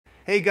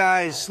Hey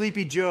guys,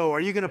 Sleepy Joe, are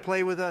you gonna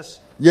play with us?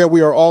 Yeah, we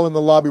are all in the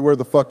lobby. Where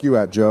the fuck you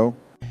at, Joe?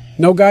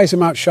 No, guys,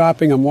 I'm out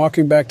shopping. I'm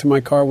walking back to my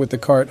car with the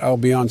cart. I'll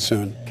be on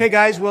soon. Okay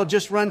guys, we'll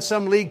just run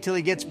some league till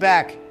he gets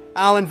back.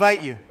 I'll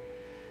invite you.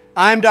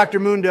 I'm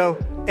Dr.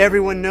 Mundo.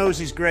 Everyone knows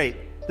he's great.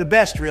 The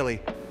best, really.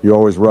 You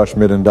always rush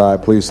mid and die.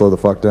 Please slow the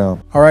fuck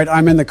down. All right,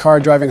 I'm in the car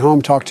driving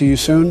home. Talk to you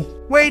soon.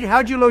 Wait,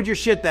 how'd you load your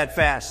shit that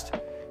fast?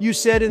 You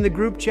said in the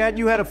group chat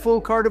you had a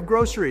full cart of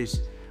groceries.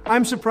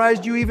 I'm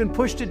surprised you even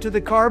pushed it to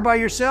the car by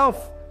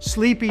yourself.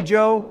 Sleepy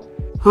Joe.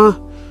 Huh?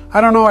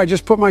 I don't know. I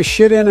just put my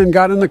shit in and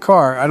got in the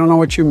car. I don't know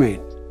what you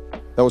mean.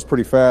 That was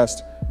pretty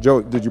fast.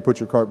 Joe, did you put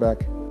your cart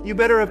back? You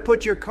better have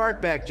put your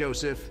cart back,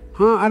 Joseph.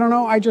 Huh? I don't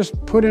know. I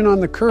just put in on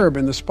the curb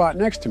in the spot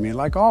next to me,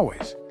 like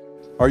always.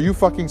 Are you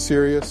fucking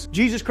serious?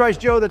 Jesus Christ,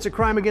 Joe, that's a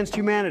crime against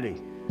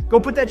humanity. Go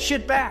put that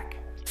shit back.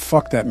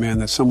 Fuck that, man.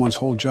 That's someone's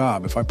whole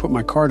job. If I put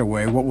my cart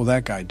away, what will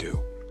that guy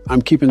do?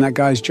 I'm keeping that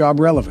guy's job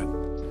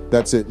relevant.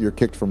 That's it. You're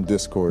kicked from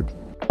Discord.